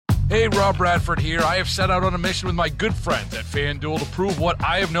Hey, Rob Bradford here. I have set out on a mission with my good friends at FanDuel to prove what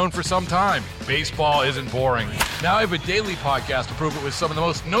I have known for some time. Baseball isn't boring. Now I have a daily podcast to prove it with some of the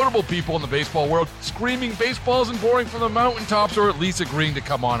most notable people in the baseball world, screaming baseball isn't boring from the mountaintops, or at least agreeing to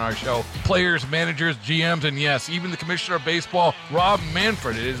come on our show. Players, managers, GMs, and yes, even the commissioner of baseball, Rob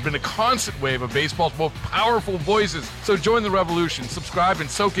Manfred. It has been a constant wave of baseball's most powerful voices. So join the revolution. Subscribe and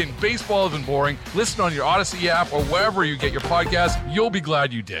soak in Baseball Isn't Boring. Listen on your Odyssey app or wherever you get your podcasts. You'll be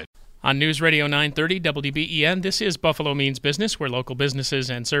glad you did. On News Radio 930 WBEN, this is Buffalo Means Business, where local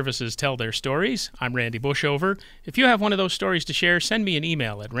businesses and services tell their stories. I'm Randy Bushover. If you have one of those stories to share, send me an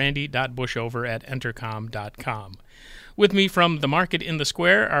email at randy.bushover@entercom.com. With me from the Market in the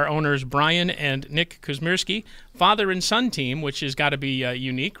Square are owners Brian and Nick Kuzmierski, father and son team, which has got to be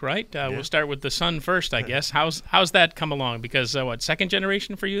unique, right? We'll start with the son first, I guess. How's that come along? Because, second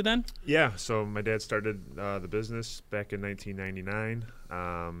generation for you then? Yeah, so my dad started the business back in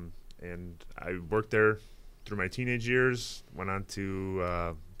 1999. And I worked there through my teenage years, went on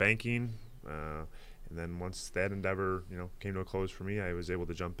to banking, and then once that endeavor, came to a close for me, I was able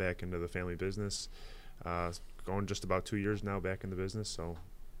to jump back into the family business. Going just about 2 years now back in the business, so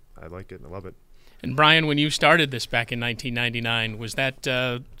I like it and I love it. And Brian, when you started this back in 1999, was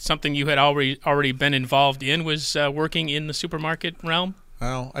that something you had already been involved in? Was working in the supermarket realm?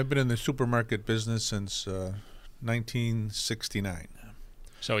 Well, I've been in the supermarket business since 1969.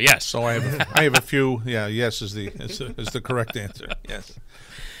 So yes. So I have a few. Yeah, yes is the correct answer. Yes.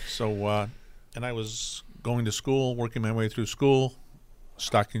 So and I was going to school, working my way through school,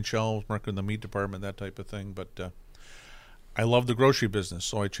 stocking shelves, working in the meat department, that type of thing. But I love the grocery business,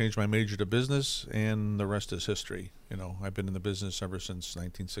 so I changed my major to business, and the rest is history. I've been in the business ever since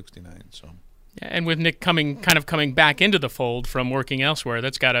 1969. So. Yeah, and with Nick coming back into the fold from working elsewhere,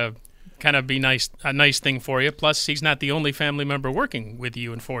 that's got to kind of be a nice thing for you. Plus, he's not the only family member working with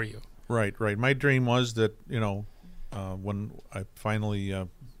you and for you. Right. My dream was that, when I finally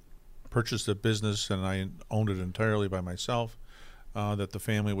purchased a business and I owned it entirely by myself, that the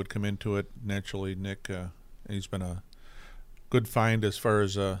family would come into it. Naturally, Nick, he's been a good find as far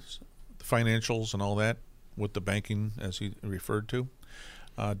as the financials and all that with the banking, as he referred to.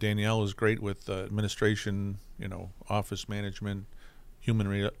 Danielle is great with administration, office management, human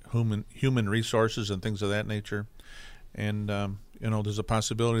resources and things of that nature. And, there's a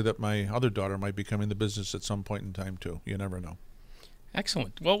possibility that my other daughter might be coming to business at some point in time, too. You never know.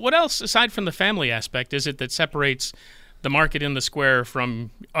 Excellent. Well, what else, aside from the family aspect, is it that separates the Market in the Square from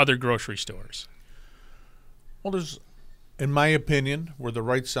other grocery stores? Well, in my opinion, we're the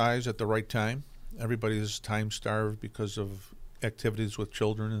right size at the right time. Everybody is time-starved because of activities with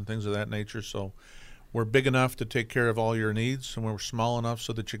children and things of that nature, so we're big enough to take care of all your needs, and we're small enough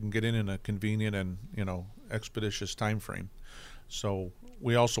so that you can get in a convenient and expeditious time frame. So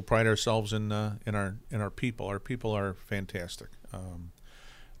we also pride ourselves in our people. Our people are fantastic.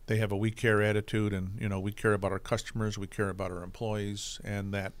 They have a we care attitude, and we care about our customers, we care about our employees,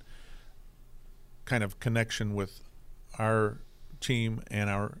 and that kind of connection with our team and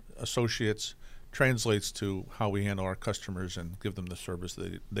our associates translates to how we handle our customers and give them the service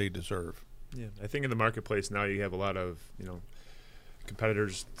they deserve. Yeah, I think in the marketplace now you have a lot of,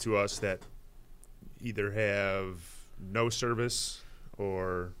 competitors to us that either have no service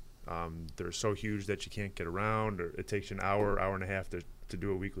or they're so huge that you can't get around, or it takes you an hour and a half to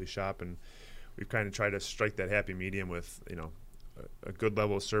do a weekly shop. And we've kind of tried to strike that happy medium with, a good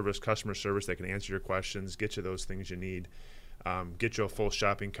level of service, customer service that can answer your questions, get you those things you need, get you a full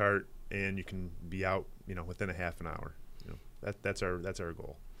shopping cart, and you can be out, within a half an hour. That's our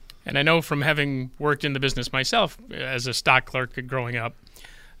goal. And I know from having worked in the business myself as a stock clerk growing up,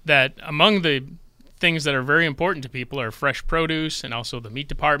 that among the things that are very important to people are fresh produce and also the meat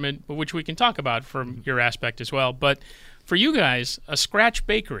department, which we can talk about from your aspect as well. But for you guys, a scratch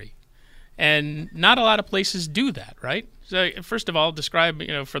bakery, and not a lot of places do that, right? So first of all, describe,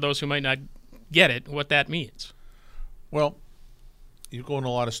 for those who might not get it, what that means. Well, you go in a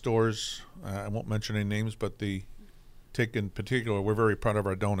lot of stores. I won't mention any names, but Tick in particular, we're very proud of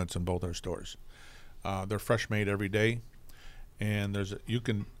our donuts in both our stores. They're fresh made every day, and you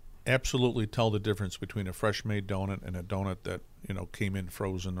can absolutely tell the difference between a fresh made donut and a donut that came in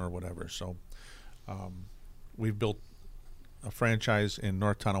frozen or whatever. So we've built a franchise in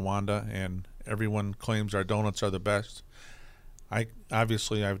North Tonawanda, and everyone claims our donuts are the best. I've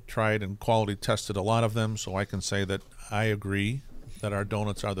tried and quality tested a lot of them, so I can say that I agree that our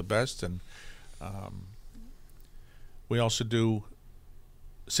donuts are the best. And we also do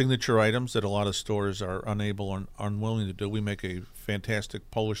signature items that a lot of stores are unable or unwilling to do. We make a fantastic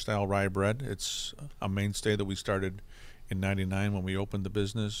Polish-style rye bread. It's a mainstay that we started in '99 when we opened the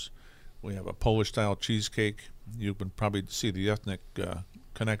business. We have a Polish-style cheesecake. You can probably see the ethnic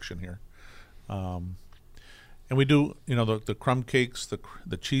connection here. And we do, the crumb cakes,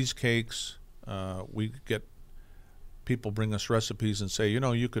 the cheesecakes. We get people bring us recipes and say,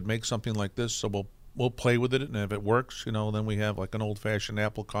 you could make something like this, so we'll play with it, and if it works, then we have like an old-fashioned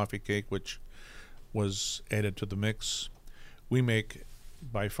apple coffee cake, which was added to the mix. We make,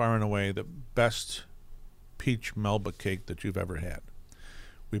 by far and away, the best peach Melba cake that you've ever had.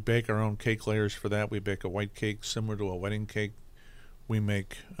 We bake our own cake layers for that. We bake a white cake similar to a wedding cake. We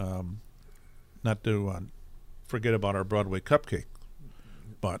make, not to forget about our Broadway cupcake,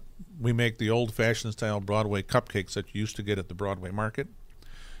 but we make the old-fashioned style Broadway cupcakes that you used to get at the Broadway market.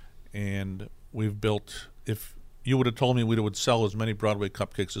 And we've built, if you would have told me we would sell as many Broadway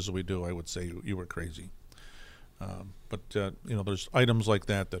cupcakes as we do, I would say you were crazy. But there's items like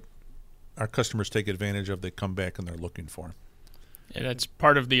that our customers take advantage of, they come back and they're looking for. And that's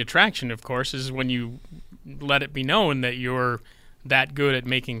part of the attraction, of course, is when you let it be known that you're that good at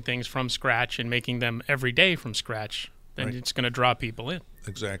making things from scratch and making them every day from scratch, then Right. It's going to draw people in.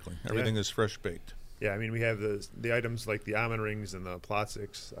 Exactly. Everything is fresh baked. Yeah, I mean, we have the items like the almond rings and the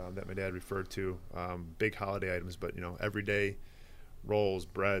Plotzicks that my dad referred to, big holiday items, but, everyday rolls,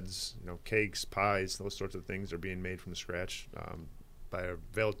 breads, cakes, pies, those sorts of things are being made from scratch by a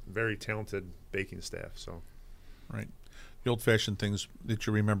very talented baking staff. So, Right. The old-fashioned things that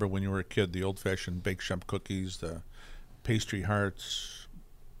you remember when you were a kid, the old-fashioned baked shop cookies, the pastry hearts,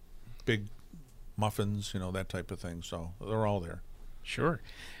 big muffins, that type of thing. So they're all there. Sure.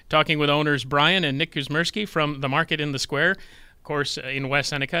 Talking with owners Brian and Nick Kuzmersky from the Market in the Square, of course, in West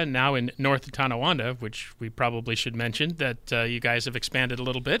Seneca, now in North Tonawanda, which we probably should mention that you guys have expanded a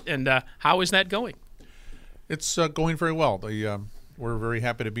little bit. And how is that going? It's going very well. We're very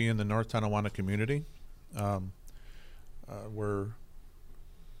happy to be in the North Tonawanda community. We're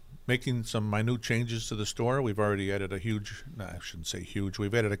making some minute changes to the store. We've already added I shouldn't say huge.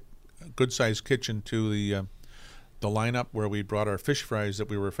 We've added a good-sized kitchen to the lineup where we brought our fish fries that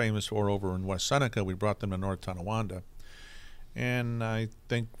we were famous for over in West Seneca. We brought them to North Tonawanda. And I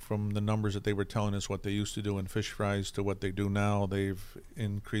think from the numbers that they were telling us what they used to do in fish fries to what they do now, they've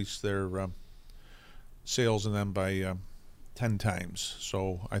increased their sales in them by 10 times.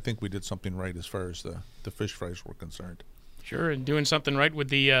 So I think we did something right as far as the fish fries were concerned. Sure, and doing something right with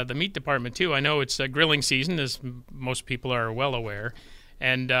the meat department, too. I know it's grilling season, as most people are well aware.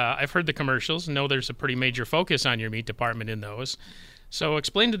 And I've heard the commercials, know there's a pretty major focus on your meat department in those. So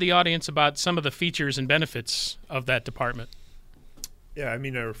explain to the audience about some of the features and benefits of that department. yeah, I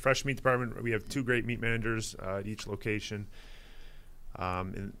mean, our fresh meat department, we have 2 great meat managers at each location.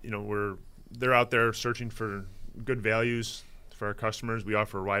 And, they're out there searching for good values for our customers. We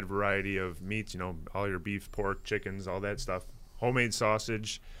offer a wide variety of meats, all your beef, pork, chickens, all that stuff. Homemade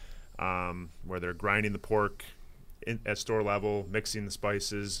sausage, where they're grinding the pork at store level, mixing the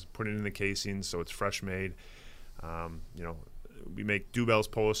spices, putting it in the casings so it's fresh made. We make Dubel's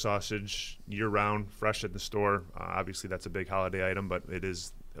Polish sausage year-round, fresh at the store. Obviously, that's a big holiday item, but it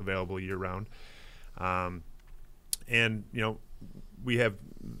is available year-round. And we have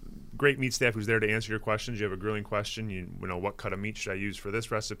great meat staff who's there to answer your questions. You have a grilling question, you know, what cut of meat should I use for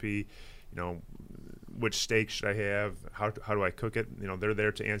this recipe? Which steak should I have? How do I cook it? They're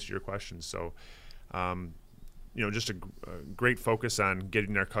there to answer your questions. So, just a great focus on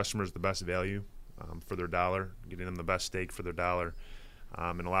getting our customers the best value for their dollar, getting them the best steak for their dollar,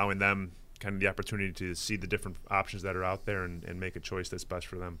 and allowing them kind of the opportunity to see the different options that are out there and make a choice that's best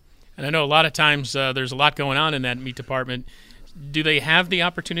for them. And I know a lot of times there's a lot going on in that meat department. Do they have the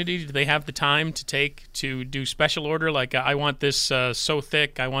opportunity? Do they have the time to do special order? Like, I want this so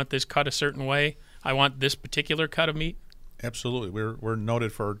thick, I want this cut a certain way, I want this particular cut of meat? Absolutely. We're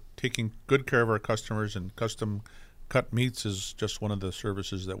noted for taking good care of our customers, and custom cut meats is just one of the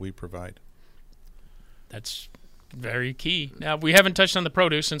services that we provide. That's very key. Now, we haven't touched on the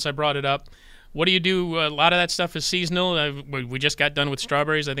produce since I brought it up. What do you do? A lot of that stuff is seasonal. We just got done with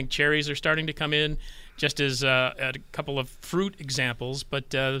strawberries. I think cherries are starting to come in, just as a couple of fruit examples. But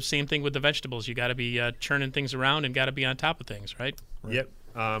the same thing with the vegetables. You got to be churning things around and got to be on top of things, right? Yep.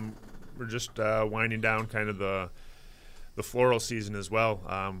 We're just winding down kind of the floral season as well.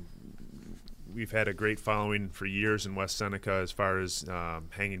 We've had a great following for years in West Seneca as far as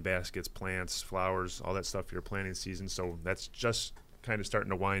hanging baskets, plants, flowers, all that stuff for your planting season. So that's just kind of starting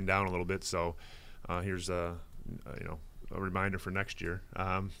to wind down a little bit. So here's a reminder for next year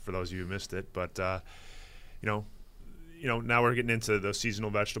for those of you who missed it. But now we're getting into the seasonal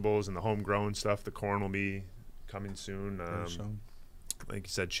vegetables and the homegrown stuff. The corn will be coming soon. So Like you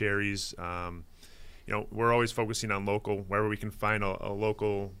said, cherries. we're always focusing on local, wherever we can find a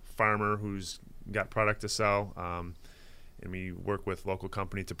local farmer who's got product to sell, and we work with local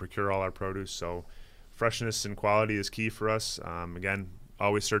company to procure all our produce. So freshness and quality is key for us. Again,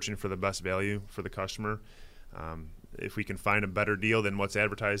 always searching for the best value for the customer. If we can find a better deal than what's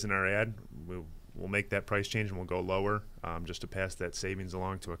advertised in our ad, we'll make that price change and we'll go lower, just to pass that savings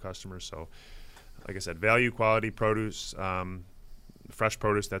along to a customer. So like I said, value, quality, produce, fresh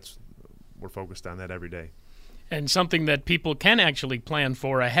produce, we're focused on that every day. And something that people can actually plan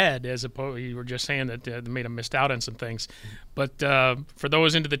for ahead, as opposed, you were just saying that they may have missed out on some things. But for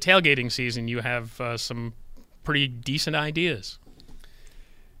those into the tailgating season, you have some pretty decent ideas.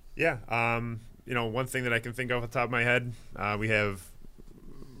 Yeah. One thing that I can think of off the top of my head, we have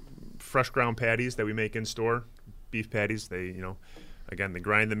fresh ground patties that we make in store, beef patties. They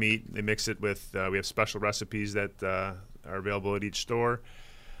grind the meat, they mix it with, we have special recipes that are available at each store.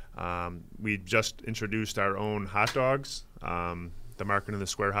 We just introduced our own hot dogs, the Market in the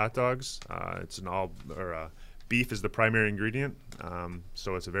Square hot dogs. Beef is the primary ingredient,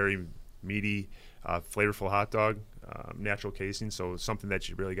 so it's a very meaty, flavorful hot dog, natural casing, so it's something that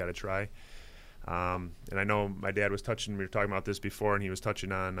you really got to try. And I know my dad was we were talking about this before, and he was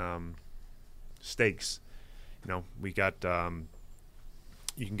touching on steaks. We got,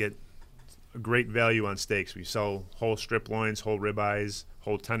 you can get a great value on steaks. We sell whole strip loins, whole ribeyes,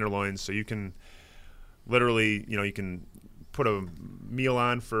 whole tenderloins, so you can literally, you can put a meal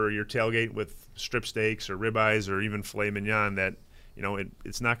on for your tailgate with strip steaks or ribeyes or even filet mignon that,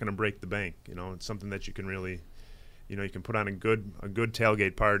 it's not going to break the bank. It's something that you can really, you can put on a good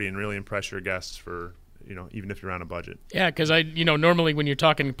tailgate party and really impress your guests for, even if you're on a budget. Yeah, because normally when you're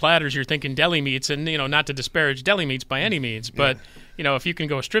talking platters, you're thinking deli meats, and not to disparage deli meats by any means, but if you can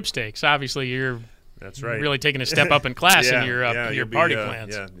go strip steaks, obviously that's right. Really taking a step up in class in your party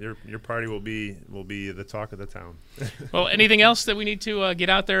plans. Yeah, your party will be the talk of the town. Well, anything else that we need to get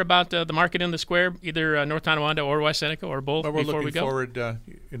out there about the Market in the Square, either North Tonawanda or West Seneca or both, well, we're before we go? We're looking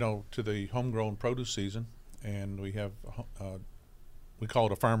forward, to the homegrown produce season, and we have we call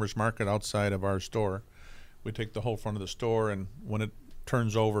it a farmer's market outside of our store. We take the whole front of the store, and when it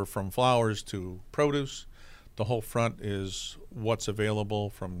turns over from flowers to produce, the whole front is what's available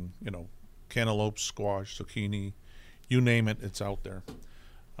from, cantaloupe, squash, zucchini, you name it, it's out there.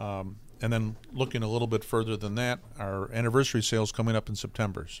 And then looking a little bit further than that, our anniversary sale's coming up in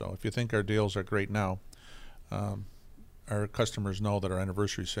September. So if you think our deals are great now, our customers know that our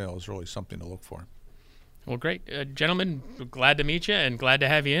anniversary sale is really something to look for. Well, great. Gentlemen, glad to meet you and glad to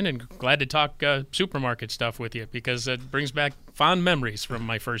have you in and glad to talk supermarket stuff with you because it brings back fond memories from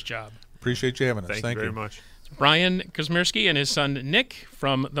my first job. Appreciate you having us. Thank you very much. Brian Kosmierski and his son Nick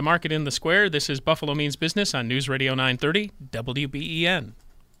from the Market in the Square. This is Buffalo Means Business on News Radio 930 WBEN.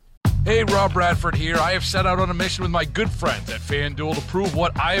 Hey, Rob Bradford here. I have set out on a mission with my good friends at FanDuel to prove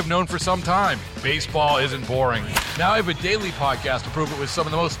what I have known for some time. Baseball isn't boring. Now I have a daily podcast to prove it with some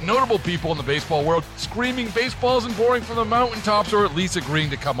of the most notable people in the baseball world, screaming baseball isn't boring from the mountaintops or at least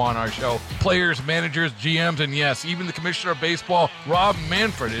agreeing to come on our show. Players, managers, GMs, and yes, even the commissioner of baseball, Rob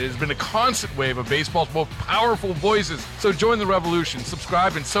Manfred. It has been a constant wave of baseball's most powerful voices. So join the revolution.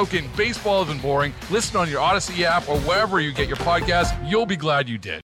 Subscribe and soak in Baseball Isn't Boring. Listen on your Odyssey app or wherever you get your podcasts. You'll be glad you did.